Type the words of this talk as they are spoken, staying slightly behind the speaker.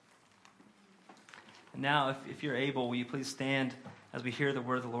And now, if you're able, will you please stand as we hear the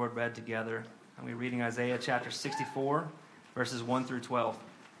word of the Lord read together? And we're reading Isaiah chapter 64, verses 1 through 12.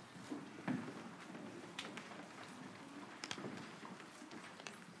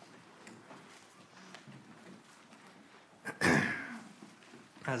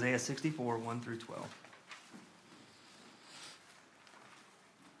 Isaiah 64, 1 through 12.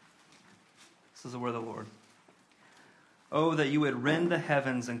 This is the word of the Lord. Oh, that you would rend the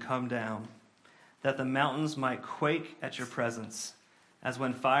heavens and come down, that the mountains might quake at your presence, as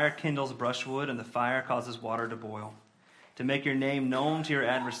when fire kindles brushwood and the fire causes water to boil, to make your name known to your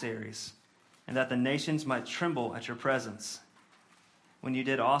adversaries, and that the nations might tremble at your presence. When you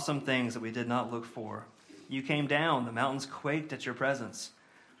did awesome things that we did not look for, you came down, the mountains quaked at your presence.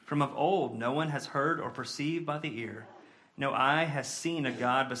 From of old, no one has heard or perceived by the ear. No eye has seen a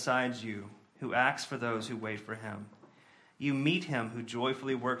God besides you, who acts for those who wait for him. You meet him who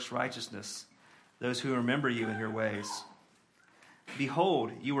joyfully works righteousness, those who remember you in your ways.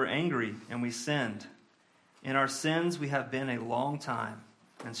 Behold, you were angry, and we sinned. In our sins we have been a long time,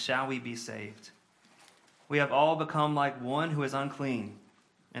 and shall we be saved? We have all become like one who is unclean,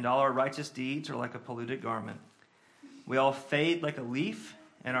 and all our righteous deeds are like a polluted garment. We all fade like a leaf,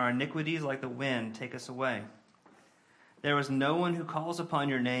 and our iniquities like the wind take us away. There is no one who calls upon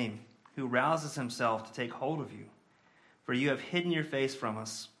your name, who rouses himself to take hold of you. For you have hidden your face from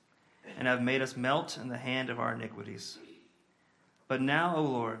us, and have made us melt in the hand of our iniquities. But now, O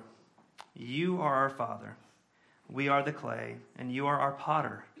Lord, you are our Father. We are the clay, and you are our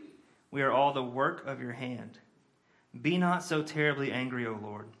potter. We are all the work of your hand. Be not so terribly angry, O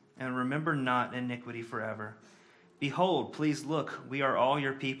Lord, and remember not iniquity forever. Behold, please look, we are all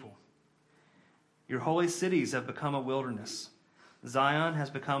your people. Your holy cities have become a wilderness. Zion has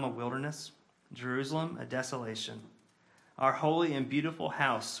become a wilderness, Jerusalem a desolation. Our holy and beautiful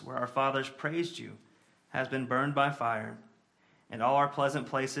house, where our fathers praised you, has been burned by fire, and all our pleasant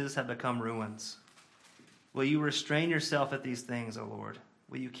places have become ruins. Will you restrain yourself at these things, O Lord?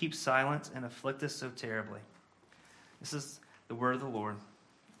 Will you keep silent and afflict us so terribly? This is the word of the Lord.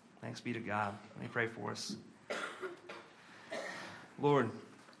 Thanks be to God. Let me pray for us. Lord,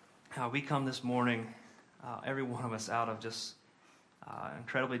 we come this morning, every one of us, out of just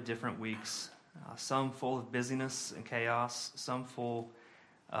incredibly different weeks. Some full of busyness and chaos, some full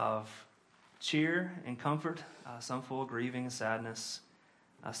of cheer and comfort, some full of grieving and sadness,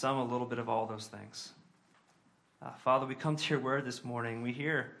 some a little bit of all those things. Father, we come to your word this morning. We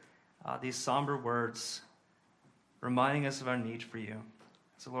hear these somber words reminding us of our need for you.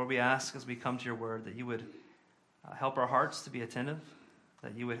 So, Lord, we ask as we come to your word that you would help our hearts to be attentive,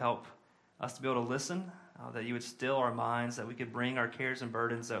 that you would help us to be able to listen, that you would still our minds, that we could bring our cares and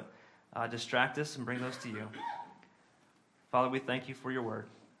burdens that distract us and bring those to you. Father, we thank you for your word,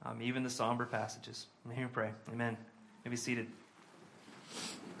 even the somber passages. I'm here to pray. Amen. You may be seated.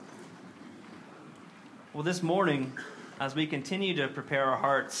 Well, this morning, as we continue to prepare our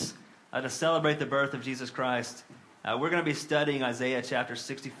hearts to celebrate the birth of Jesus Christ, we're going to be studying Isaiah chapter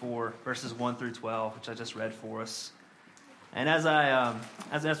 64, verses 1 through 12, which I just read for us. And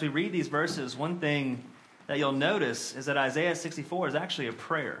as we read these verses, one thing that you'll notice is that Isaiah 64 is actually a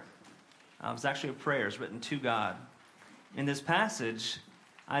prayer. It's actually a prayer. It's written to God. In this passage,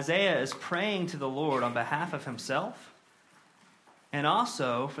 Isaiah is praying to the Lord on behalf of himself and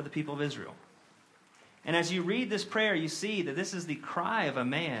also for the people of Israel. And as you read this prayer, you see that this is the cry of a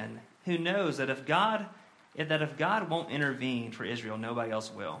man who knows that if God won't intervene for Israel, nobody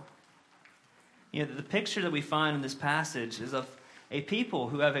else will. You know, the picture that we find in this passage is of a people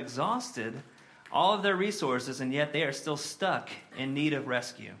who have exhausted all of their resources, and yet they are still stuck in need of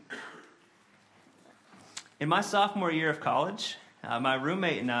rescue. In my sophomore year of college, my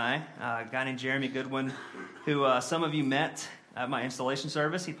roommate and I, a guy named Jeremy Goodwin, who some of you met at my installation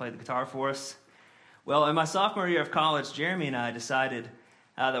service, he played the guitar for us. Well, in my sophomore year of college, Jeremy and I decided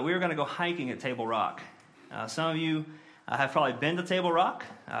that we were going to go hiking at Table Rock. Some of you have probably been to Table Rock,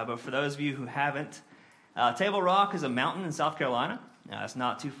 but for those of you who haven't, Table Rock is a mountain in South Carolina. It's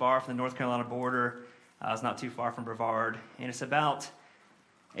not too far from the North Carolina border. It's not too far from Brevard, and it's about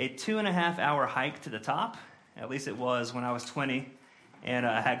a 2.5-hour hike to the top. At least it was when I was 20 and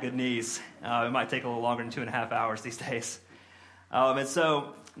I had good knees. It might take a little longer than 2.5 hours these days. And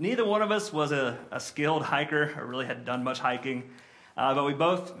so neither one of us was a skilled hiker or really had done much hiking, but we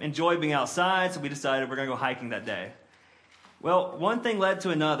both enjoyed being outside, so we decided we're going to go hiking that day. Well, one thing led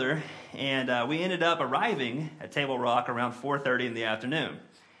to another, and we ended up arriving at Table Rock around 4:30 in the afternoon.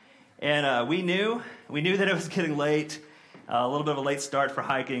 And we knew that it was getting late, a little bit of a late start for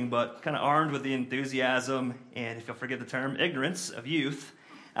hiking, but kind of armed with the enthusiasm and, if you'll forgive the term, ignorance of youth,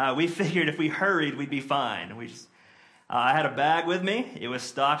 we figured if we hurried, we'd be fine. I had a bag with me. It was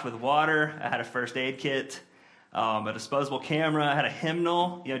stocked with water. I had a first aid kit, a disposable camera. I had a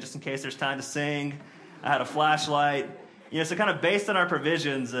hymnal, just in case there's time to sing. I had a flashlight. So kind of based on our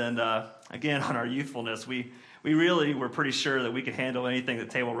provisions and, again, on our youthfulness, we really were pretty sure that we could handle anything that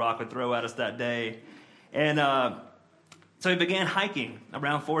Table Rock would throw at us that day. And so we began hiking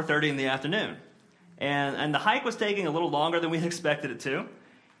around 4:30 in the afternoon. And the hike was taking a little longer than we had expected it to.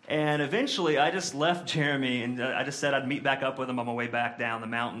 And eventually, I just left Jeremy, and I just said I'd meet back up with him on my way back down the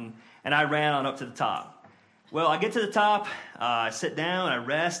mountain. And I ran on up to the top. Well, I get to the top, I sit down, I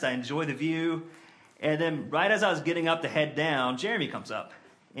rest, I enjoy the view. And then right as I was getting up to head down, Jeremy comes up.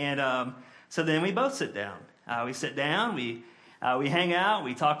 And so then we both sit down. We sit down, we hang out,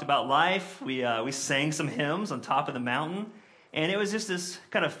 we talked about life, we sang some hymns on top of the mountain. And it was just this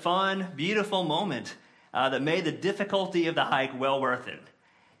kind of fun, beautiful moment that made the difficulty of the hike well worth it.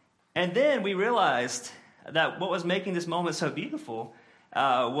 And then we realized that what was making this moment so beautiful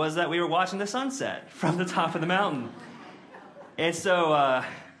was that we were watching the sunset from the top of the mountain. And so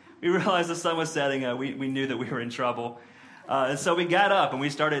we realized the sun was setting. We knew that we were in trouble. And so we got up and we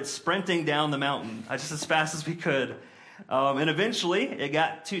started sprinting down the mountain just as fast as we could. And eventually it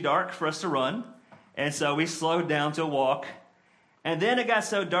got too dark for us to run. And so we slowed down to a walk. And then it got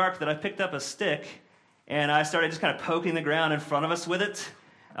so dark that I picked up a stick and I started just kind of poking the ground in front of us with it.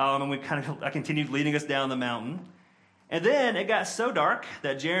 And I continued leading us down the mountain. And then it got so dark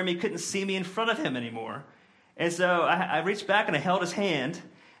that Jeremy couldn't see me in front of him anymore. And so I reached back and I held his hand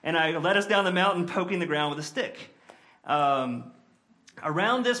and I led us down the mountain poking the ground with a stick.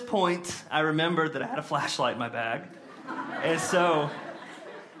 Around this point, I remembered that I had a flashlight in my bag. And so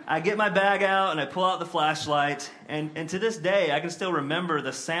I get my bag out and I pull out the flashlight. And to this day, I can still remember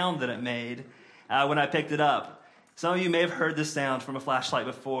the sound that it made when I picked it up. Some of you may have heard this sound from a flashlight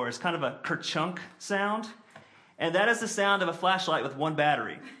before. It's kind of a kerchunk sound. And that is the sound of a flashlight with one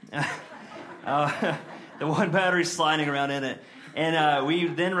battery. The one battery sliding around in it. And we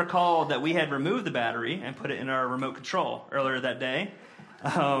then recalled that we had removed the battery and put it in our remote control earlier that day.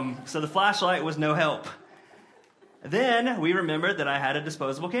 So the flashlight was no help. Then we remembered that I had a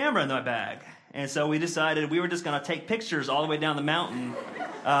disposable camera in my bag. And so we decided we were just going to take pictures all the way down the mountain.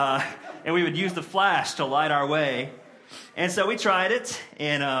 And we would use the flash to light our way. And so we tried it,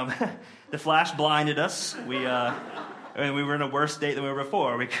 and the flash blinded us. We were in a worse state than we were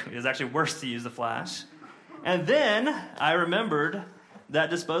before. It was actually worse to use the flash. And then I remembered that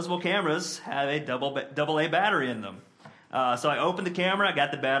disposable cameras have a double A battery in them. So I opened the camera, I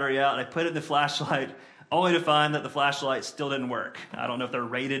got the battery out, and I put it in the flashlight, only to find that the flashlight still didn't work. I don't know if they're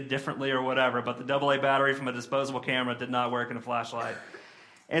rated differently or whatever, but the double A battery from a disposable camera did not work in a flashlight.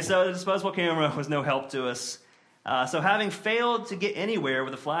 And so the disposable camera was no help to us. So having failed to get anywhere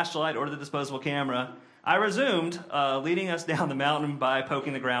with the flashlight or the disposable camera, I resumed leading us down the mountain by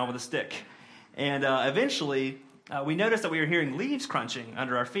poking the ground with a stick. And eventually, we noticed that we were hearing leaves crunching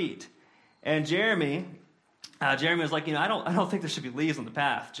under our feet. And Jeremy was like, I don't think there should be leaves on the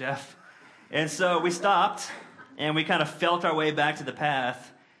path, Jeff. And so we stopped, and we kind of felt our way back to the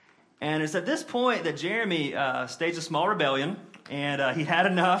path. And it's at this point that Jeremy staged a small rebellion, and he had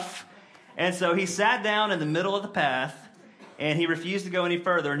enough. And so he sat down in the middle of the path, and he refused to go any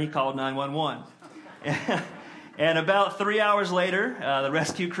further, and he called 911. And about 3 hours later, the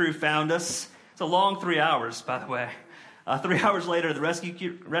rescue crew found us. It's a long 3 hours, by the way. 3 hours later, the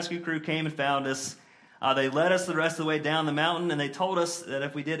rescue crew came and found us. They led us the rest of the way down the mountain, and they told us that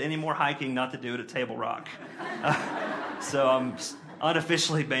if we did any more hiking, not to do it at Table Rock. So I'm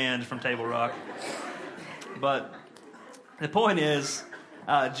unofficially banned from Table Rock. But the point is,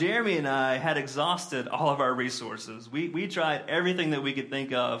 Jeremy and I had exhausted all of our resources. We tried everything that we could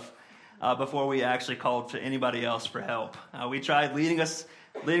think of before we actually called to anybody else for help. We tried leading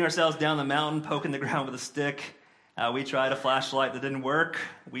ourselves down the mountain, poking the ground with a stick. We tried a flashlight that didn't work.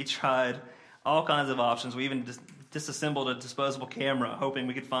 We tried all kinds of options. We even disassembled a disposable camera, hoping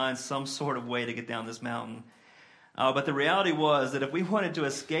we could find some sort of way to get down this mountain. But the reality was that if we wanted to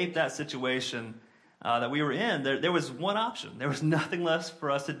escape that situation that we were in, there was one option. There was nothing less for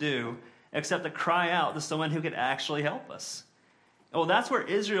us to do except to cry out to someone who could actually help us. Well, that's where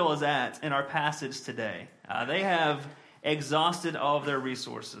Israel is at in our passage today. They have exhausted all of their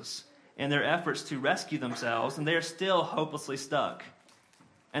resources in their efforts to rescue themselves, and they are still hopelessly stuck.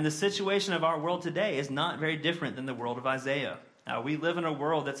 And the situation of our world today is not very different than the world of Isaiah. We live in a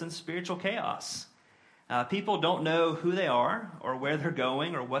world that's in spiritual chaos. People don't know who they are or where they're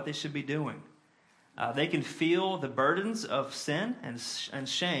going or what they should be doing. They can feel the burdens of sin and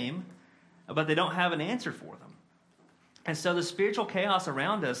shame, but they don't have an answer for them. And so the spiritual chaos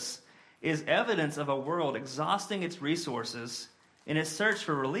around us is evidence of a world exhausting its resources in its search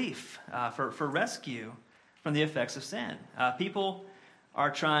for relief, for rescue from the effects of sin. People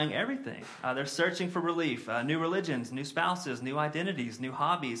are trying everything. They're searching for relief, new religions, new spouses, new identities, new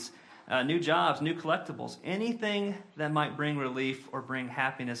hobbies, new jobs, new collectibles, anything that might bring relief or bring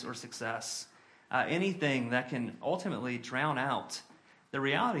happiness or success, anything that can ultimately drown out the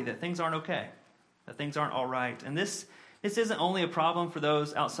reality that things aren't okay, that things aren't all right. And this isn't only a problem for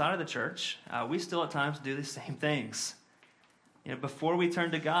those outside of the church. We still at times do the same things. Before we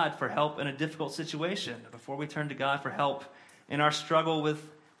turn to God for help in a difficult situation, before we turn to God for help in our struggle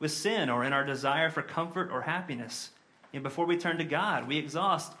with sin or in our desire for comfort or happiness, before we turn to God, we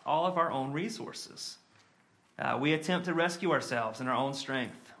exhaust all of our own resources. We attempt to rescue ourselves in our own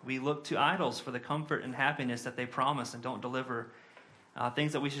strength. We look to idols for the comfort and happiness that they promise and don't deliver,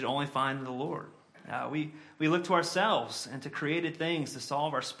 things that we should only find in the Lord. We look to ourselves and to created things to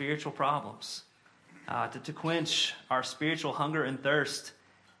solve our spiritual problems, to quench our spiritual hunger and thirst,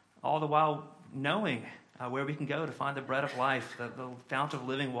 all the while knowing where we can go to find the bread of life, the fount of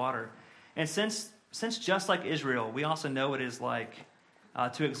living water. And since just like Israel, we also know what it is like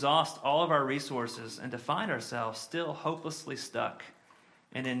to exhaust all of our resources and to find ourselves still hopelessly stuck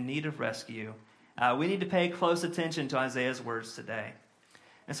and in need of rescue, we need to pay close attention to Isaiah's words today.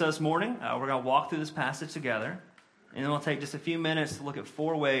 And so this morning, we're going to walk through this passage together, and then we'll take just a few minutes to look at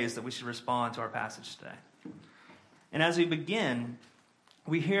 4 ways that we should respond to our passage today. And as we begin,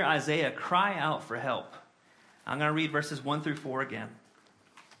 we hear Isaiah cry out for help. I'm going to read verses 1 through 4 again.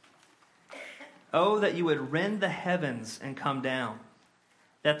 Oh, that you would rend the heavens and come down,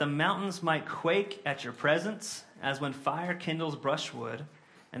 that the mountains might quake at your presence, as when fire kindles brushwood,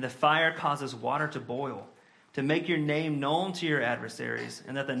 and the fire causes water to boil, to make your name known to your adversaries,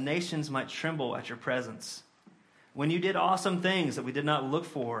 and that the nations might tremble at your presence. When you did awesome things that we did not look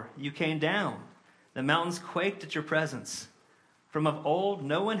for, you came down. The mountains quaked at your presence. From of old,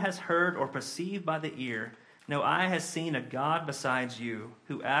 no one has heard or perceived by the ear. No eye has seen a God besides you,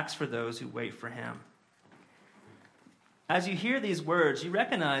 who acts for those who wait for him. As you hear these words, you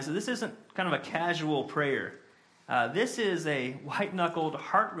recognize that this isn't kind of a casual prayer. This is a white-knuckled,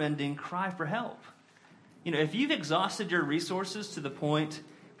 heart-rending cry for help. If you've exhausted your resources to the point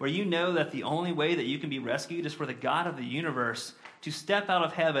where you know that the only way that you can be rescued is for the God of the universe to step out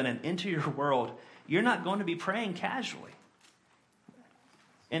of heaven and into your world, you're not going to be praying casually.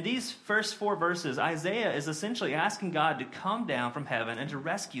 In these first 4 verses, Isaiah is essentially asking God to come down from heaven and to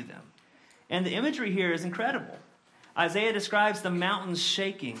rescue them. And the imagery here is incredible. Isaiah describes the mountains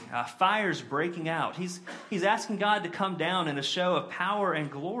shaking, fires breaking out. He's asking God to come down in a show of power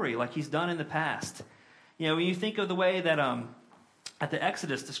and glory like he's done in the past. When you think of the way that at the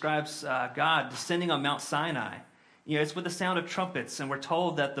Exodus describes God descending on Mount Sinai, it's with the sound of trumpets, and we're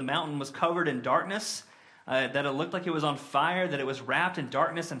told that the mountain was covered in darkness, that it looked like it was on fire, that it was wrapped in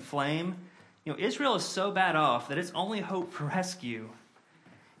darkness and flame. Israel is so bad off that its only hope for rescue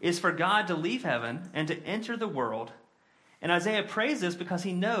is for God to leave heaven and to enter the world. And Isaiah prays this because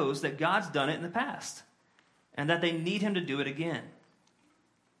he knows that God's done it in the past and that they need him to do it again.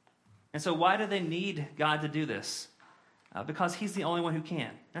 And so why do they need God to do this? Because he's the only one who can.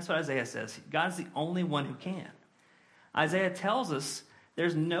 That's what Isaiah says. God's the only one who can. Isaiah tells us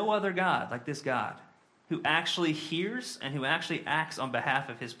there's no other God like this God who actually hears and who actually acts on behalf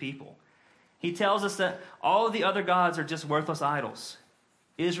of his people. He tells us that all of the other gods are just worthless idols.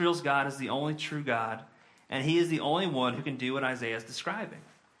 Israel's God is the only true God, and he is the only one who can do what Isaiah is describing.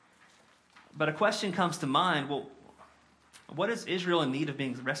 But a question comes to mind, well, what is Israel in need of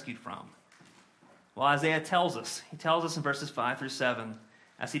being rescued from? Well, Isaiah tells us. He tells us in verses 5 through 7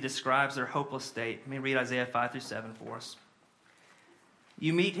 as he describes their hopeless state. Let me read Isaiah 5 through 7 for us.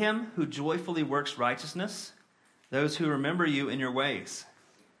 You meet him who joyfully works righteousness, those who remember you in your ways.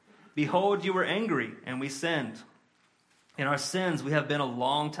 Behold, you were angry, and we sinned. In our sins we have been a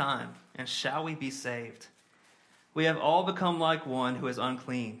long time, and shall we be saved? We have all become like one who is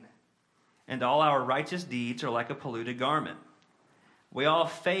unclean, and all our righteous deeds are like a polluted garment. We all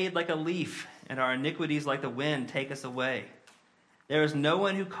fade like a leaf, and our iniquities like the wind take us away. There is no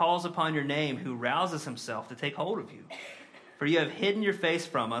one who calls upon your name who rouses himself to take hold of you. For you have hidden your face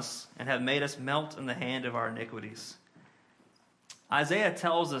from us and have made us melt in the hand of our iniquities. Isaiah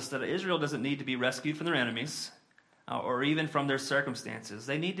tells us that Israel doesn't need to be rescued from their enemies or even from their circumstances.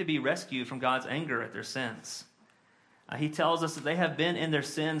 They need to be rescued from God's anger at their sins. He tells us that they have been in their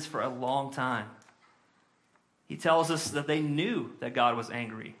sins for a long time. He tells us that they knew that God was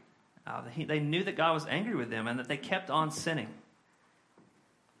angry. They knew that God was angry with them and that they kept on sinning.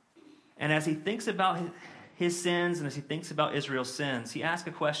 And as he thinks about his sins and as he thinks about Israel's sins, he asks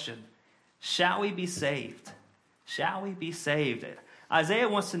a question: shall we be saved? Shall we be saved? Isaiah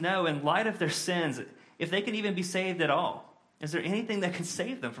wants to know, in light of their sins, if they can even be saved at all. Is there anything that can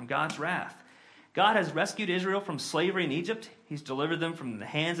save them from God's wrath? God has rescued Israel from slavery in Egypt. He's delivered them from the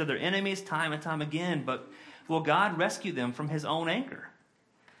hands of their enemies time and time again. But will God rescue them from his own anger?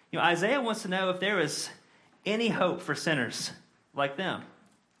 Isaiah wants to know if there is any hope for sinners like them.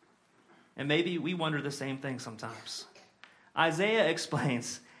 And maybe we wonder the same thing sometimes. Isaiah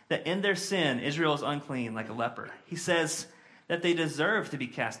explains that in their sin, Israel is unclean like a leper. He says that they deserve to be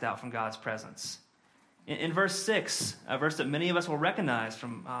cast out from God's presence. In verse 6, a verse that many of us will recognize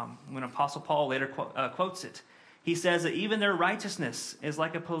from when Apostle Paul later quotes it, he says that even their righteousness is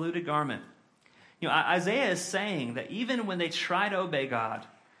like a polluted garment. Isaiah is saying that even when they try to obey God,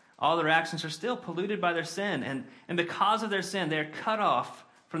 all their actions are still polluted by their sin. And because of their sin, they are cut off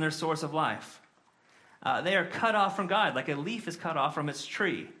from their source of life. They are cut off from God, like a leaf is cut off from its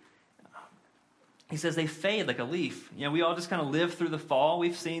tree. He says they fade like a leaf. We all just kind of live through the fall.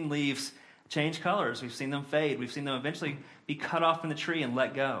 We've seen leaves change colors. We've seen them fade. We've seen them eventually be cut off from the tree and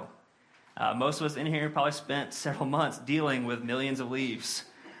let go. Most of us in here probably spent several months dealing with millions of leaves,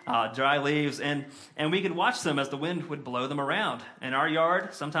 dry leaves, and we could watch them as the wind would blow them around. In our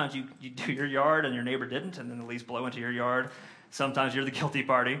yard, sometimes you do your yard and your neighbor didn't, and then the leaves blow into your yard. Sometimes you're the guilty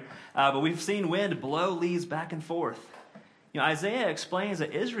party. But we've seen wind blow leaves back and forth. Isaiah explains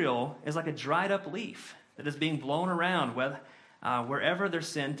that Israel is like a dried up leaf that is being blown around wherever their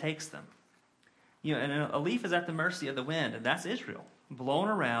sin takes them. And a leaf is at the mercy of the wind, and that's Israel, blown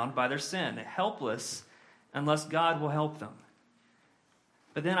around by their sin, helpless unless God will help them.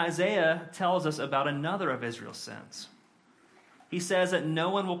 But then Isaiah tells us about another of Israel's sins. He says that no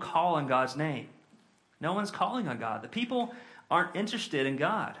one will call on God's name. No one's calling on God. The people aren't interested in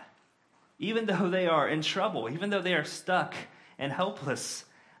God. Even though they are in trouble, even though they are stuck and helpless,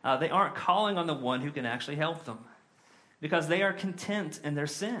 they aren't calling on the one who can actually help them because they are content in their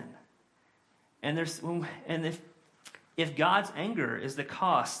sin. And if God's anger is the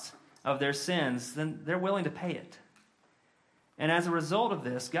cost of their sins, then they're willing to pay it. And as a result of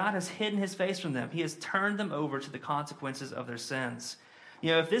this, God has hidden his face from them. He has turned them over to the consequences of their sins.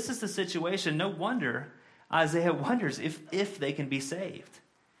 If this is the situation, no wonder Isaiah wonders if they can be saved.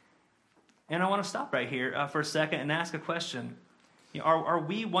 And I want to stop right here for a second and ask a question. Are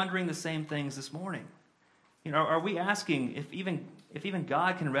we wondering the same things this morning? Are we asking if even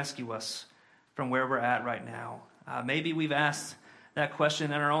God can rescue us from where we're at right now? Maybe we've asked that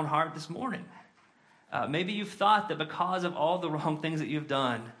question in our own heart this morning. Maybe you've thought that because of all the wrong things that you've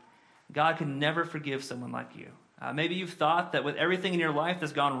done, God can never forgive someone like you. Maybe you've thought that with everything in your life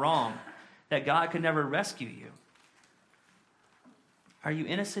that's gone wrong, that God could never rescue you. Are you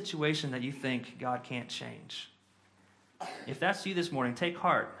in a situation that you think God can't change? If that's you this morning, take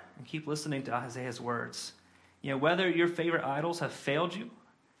heart and keep listening to Isaiah's words. Whether your favorite idols have failed you,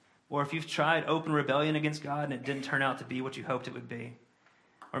 or if you've tried open rebellion against God and it didn't turn out to be what you hoped it would be.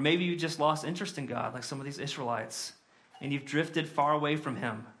 Or maybe you just lost interest in God like some of these Israelites, and you've drifted far away from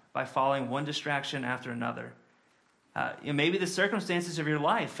him by following one distraction after another. Maybe the circumstances of your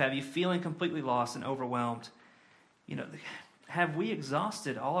life have you feeling completely lost and overwhelmed. Have we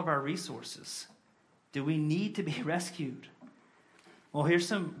exhausted all of our resources? Do we need to be rescued? Well, here's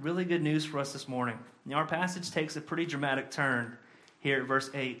some really good news for us this morning. Our passage takes a pretty dramatic turn here at verse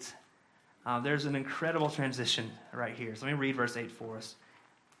 8. There's an incredible transition right here. So let me read verse 8 for us.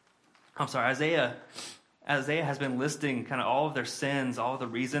 Isaiah has been listing kind of all of their sins, all of the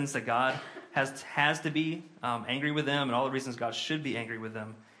reasons that God has to be angry with them, and all the reasons God should be angry with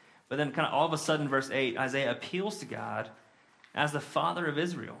them. But then kind of all of a sudden, verse 8, Isaiah appeals to God as the Father of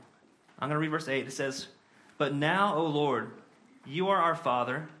Israel. I'm going to read verse 8. It says, "But now, O Lord, you are our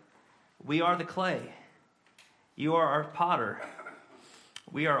Father. We are the clay. You are our potter.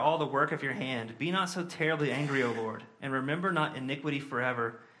 We are all the work of your hand. Be not so terribly angry, O Lord, and remember not iniquity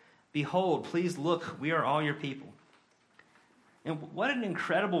forever. Behold, please look, we are all your people." And what an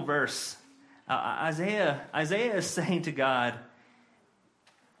incredible verse. Isaiah is saying to God,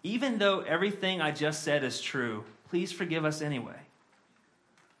 even though everything I just said is true, please forgive us anyway.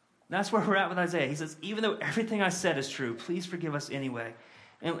 That's where we're at with Isaiah. He says, even though everything I said is true, please forgive us anyway.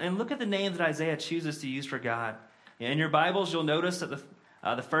 And look at the name that Isaiah chooses to use for God. In your Bibles, you'll notice that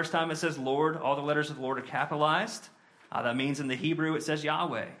the first time it says Lord, all the letters of the Lord are capitalized. That means in the Hebrew it says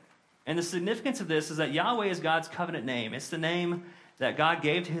Yahweh. And the significance of this is that Yahweh is God's covenant name. It's the name that God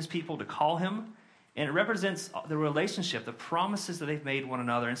gave to his people to call him. And it represents the relationship, the promises that they've made one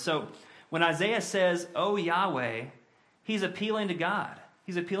another. And so when Isaiah says, "Oh Yahweh," he's appealing to God.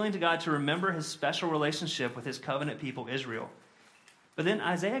 He's appealing to God to remember his special relationship with his covenant people, Israel. But then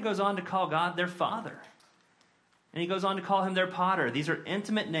Isaiah goes on to call God their father. And he goes on to call him their potter. These are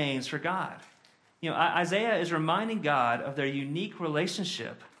intimate names for God. Isaiah is reminding God of their unique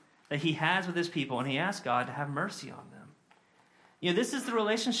relationship that he has with his people, and he asks God to have mercy on them. This is the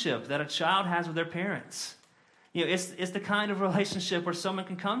relationship that a child has with their parents. It's the kind of relationship where someone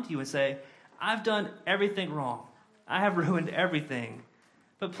can come to you and say, I've done everything wrong. I have ruined everything,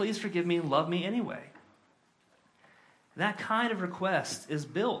 but please forgive me and love me anyway. That kind of request is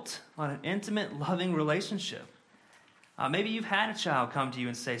built on an intimate, loving relationship. Maybe you've had a child come to you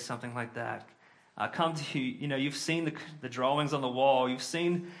and say something like that. Come to you, you've seen the drawings on the wall. You've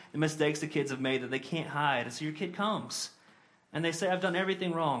seen the mistakes the kids have made that they can't hide. And so your kid comes, and they say, I've done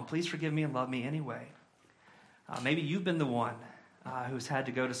everything wrong. Please forgive me and love me anyway. Maybe you've been the one who's had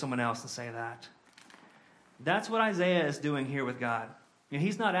to go to someone else and say that. That's what Isaiah is doing here with God.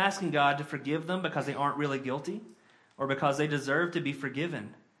 He's not asking God to forgive them because they aren't really guilty or because they deserve to be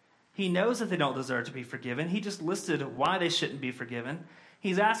forgiven. He knows that they don't deserve to be forgiven. He just listed why they shouldn't be forgiven.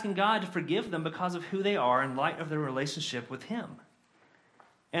 He's asking God to forgive them because of who they are in light of their relationship with him.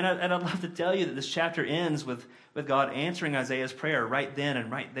 And I'd love to tell you that this chapter ends with God answering Isaiah's prayer right then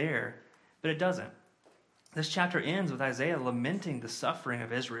and right there, but it doesn't. This chapter ends with Isaiah lamenting the suffering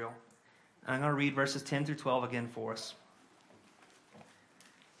of Israel. I'm going to read verses 10 through 12 again for us.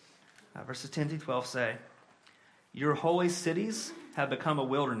 Verses 10 through 12 say, Your holy cities have become a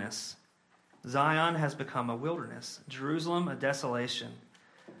wilderness. Zion has become a wilderness. Jerusalem a desolation.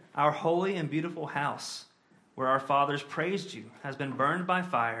 Our holy and beautiful house, where our fathers praised you, has been burned by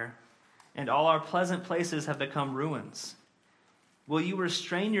fire, and all our pleasant places have become ruins. Will you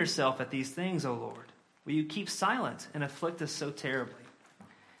restrain yourself at these things, O Lord? Will you keep silent and afflict us so terribly?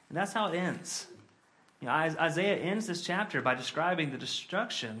 And that's how it ends. Isaiah ends this chapter by describing the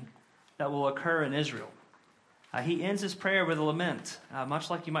destruction that will occur in Israel. He ends his prayer with a lament, much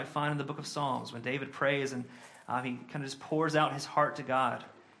like you might find in the book of Psalms when David prays and he kind of just pours out his heart to God.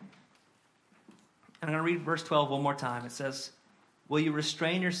 And I'm going to read verse 12 one more time. It says, Will you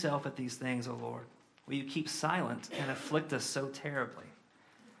restrain yourself at these things, O Lord? Will you keep silent and afflict us so terribly?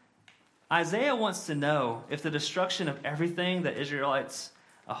 Isaiah wants to know if the destruction of everything that Israelites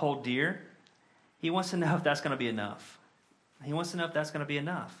hold dear, he wants to know if that's going to be enough. He wants to know if that's going to be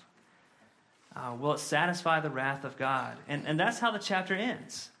enough. Will it satisfy the wrath of God? And that's how the chapter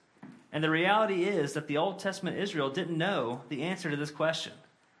ends. And the reality is that the Old Testament Israel didn't know the answer to this question.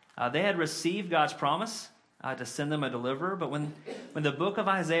 They had received God's promise to send them a deliverer, but when the book of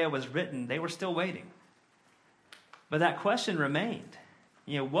Isaiah was written, they were still waiting. But that question remained.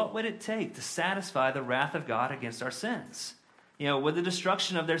 What would it take to satisfy the wrath of God against our sins? Would the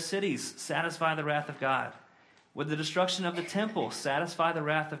destruction of their cities satisfy the wrath of God? Would the destruction of the temple satisfy the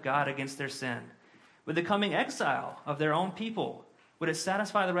wrath of God against their sin? Would the coming exile of their own people, would it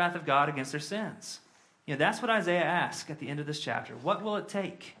satisfy the wrath of God against their sins? That's what Isaiah asks at the end of this chapter. What will it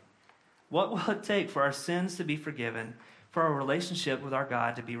take? What will it take for our sins to be forgiven, for our relationship with our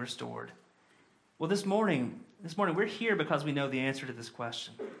God to be restored? Well, this morning we're here because we know the answer to this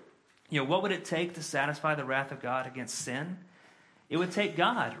question. What would it take to satisfy the wrath of God against sin? It would take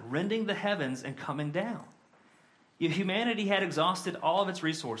God rending the heavens and coming down. Humanity had exhausted all of its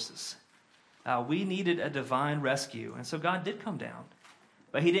resources. We needed a divine rescue, and so God did come down.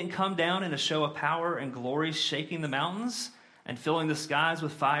 But he didn't come down in a show of power and glory, shaking the mountains and filling the skies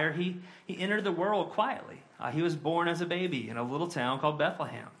with fire. He entered the world quietly. He was born as a baby in a little town called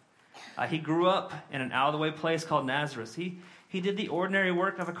Bethlehem. He grew up in an out-of-the-way place called Nazareth. He did the ordinary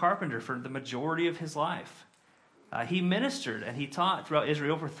work of a carpenter for the majority of his life. He ministered and he taught throughout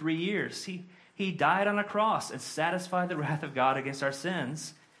Israel for 3 years. He died on a cross and satisfied the wrath of God against our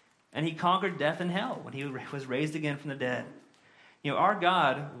sins. And he conquered death and hell when he was raised again from the dead. Our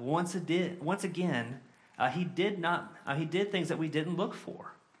God, once again, he did things that we didn't look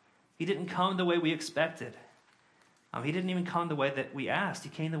for. He didn't come the way we expected. He didn't even come the way that we asked. He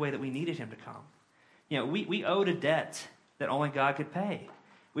came the way that we needed him to come. We owed a debt that only God could pay.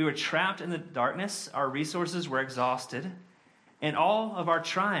 We were trapped in the darkness. Our resources were exhausted. And all of our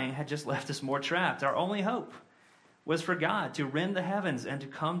trying had just left us more trapped. Our only hope was for God to rend the heavens and to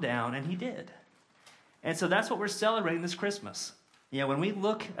come down, and he did. And so that's what we're celebrating this Christmas. When we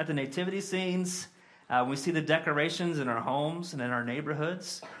look at the nativity scenes, when we see the decorations in our homes and in our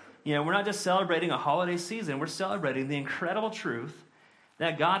neighborhoods, we're not just celebrating a holiday season, we're celebrating the incredible truth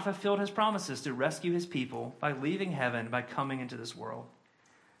that God fulfilled his promises to rescue his people by leaving heaven, by coming into this world.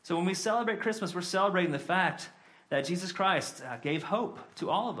 So when we celebrate Christmas, we're celebrating the fact that Jesus Christ gave hope to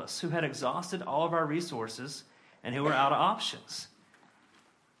all of us who had exhausted all of our resources and who were out of options.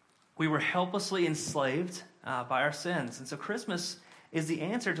 We were helplessly enslaved by our sins. And so Christmas is the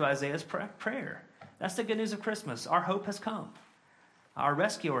answer to Isaiah's prayer. That's the good news of Christmas. Our hope has come. Our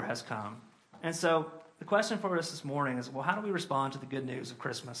rescuer has come. And so the question for us this morning is, well, how do we respond to the good news of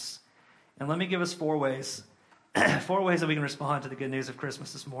Christmas? And let me give us 4 ways. 4 ways that we can respond to the good news of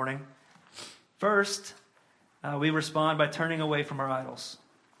Christmas this morning. First, we respond by turning away from our idols.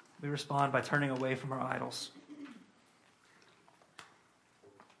 We respond by turning away from our idols.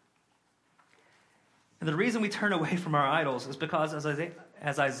 And the reason we turn away from our idols is because,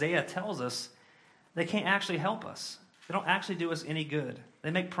 as Isaiah tells us, they can't actually help us. They don't actually do us any good.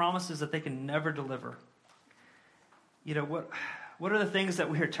 They make promises that they can never deliver. You know, what are the things that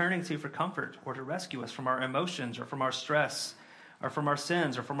we are turning to for comfort or to rescue us from our emotions or from our stress or from our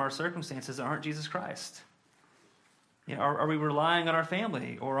sins or from our circumstances that aren't Jesus Christ? You know, are we relying on our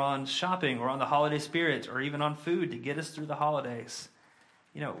family or on shopping or on the holiday spirit or even on food to get us through the holidays?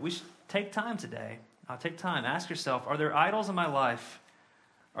 You know, we should take time today. Take time. Ask yourself, are there idols in my life?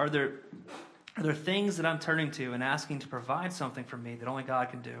 Are there things that I'm turning to and asking to provide something for me that only God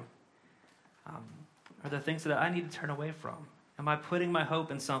can do? Are there things that I need to turn away from? Am I putting my hope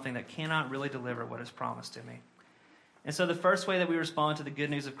in something that cannot really deliver what is promised to me? And so the first way that we respond to the good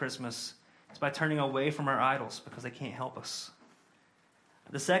news of Christmas is by turning away from our idols because they can't help us.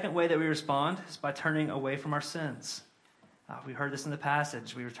 The second way that we respond is by turning away from our sins. We heard this in the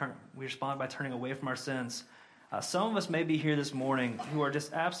passage. We respond by turning away from our sins. Some of us may be here this morning who are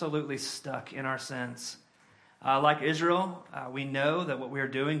just absolutely stuck in our sins. Like Israel, we know that what we are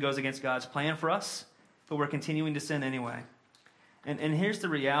doing goes against God's plan for us, but we're continuing to sin anyway. And here's the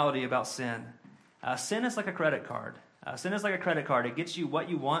reality about sin. Sin is like a credit card. Sin is like a credit card. It gets you what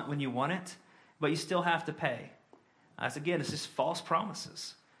you want when you want it, but you still have to pay. Again, it's just false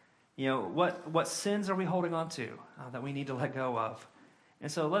promises. You know, what sins are we holding on to that we need to let go of?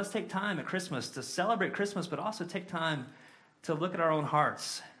 And so let us take time at Christmas to celebrate Christmas, but also take time to look at our own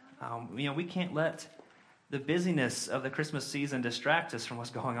hearts. You know, we can't let the busyness of the Christmas season distract us from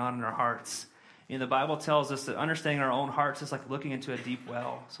what's going on in our hearts. You know, the Bible tells us that understanding our own hearts is like looking into a deep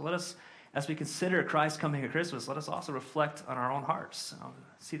well. So let us, as we consider Christ coming at Christmas, let us also reflect on our own hearts,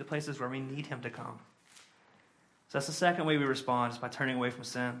 see the places where we need him to come. So that's the second way we respond, is by turning away from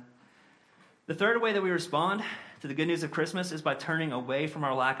sin. The third way that we respond to the good news of Christmas is by turning away from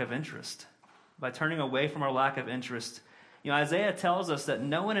our lack of interest. By turning away from our lack of interest. You know, Isaiah tells us that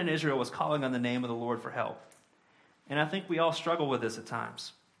no one in Israel was calling on the name of the Lord for help. And I think we all struggle with this at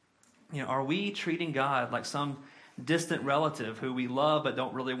times. You know, are we treating God like some distant relative who we love but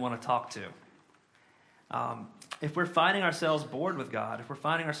don't really want to talk to? If we're finding ourselves bored with God, if we're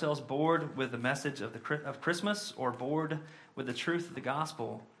finding ourselves bored with the message of Christmas or bored with the truth of the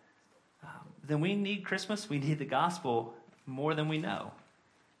gospel, then we need Christmas, we need the gospel more than we know.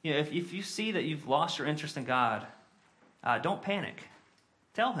 You know, if you see that you've lost your interest in God, don't panic.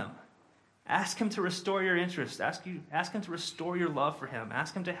 Tell him. Ask him to restore your interest. Ask him to restore your love for him.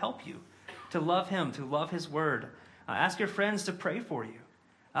 Ask him to help you, to love him, to love his word. Ask your friends to pray for you.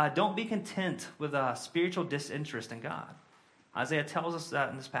 Don't be content with a spiritual disinterest in God. Isaiah tells us that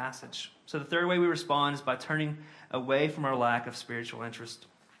in this passage. So the third way we respond is by turning away from our lack of spiritual interest.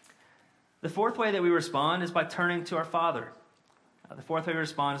 The fourth way that we respond is by turning to our Father. The fourth way we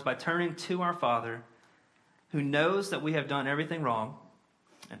respond is by turning to our Father, who knows that we have done everything wrong,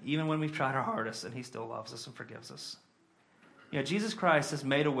 and even when we've tried our hardest, and he still loves us and forgives us. You know, Jesus Christ has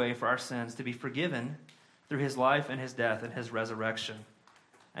made a way for our sins to be forgiven through his life and his death and his resurrection.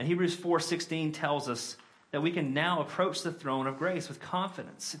 And Hebrews 4:16 tells us that we can now approach the throne of grace with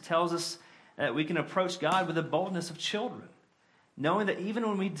confidence. It tells us that we can approach God with the boldness of children, knowing that even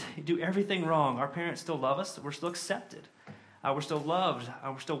when we do everything wrong, our parents still love us, we're still accepted, we're still loved,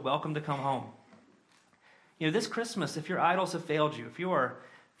 we're still welcome to come home. You know, this Christmas, if your idols have failed you, if you are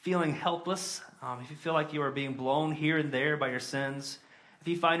feeling helpless, if you feel like you are being blown here and there by your sins, if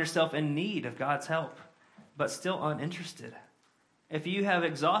you find yourself in need of God's help, but still uninterested, if you have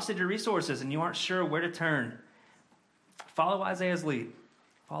exhausted your resources and you aren't sure where to turn, follow Isaiah's lead.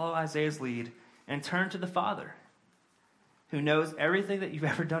 Follow Isaiah's lead and turn to the Father, who knows everything that you've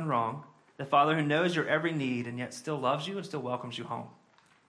ever done wrong, the Father who knows your every need and yet still loves you and still welcomes you home.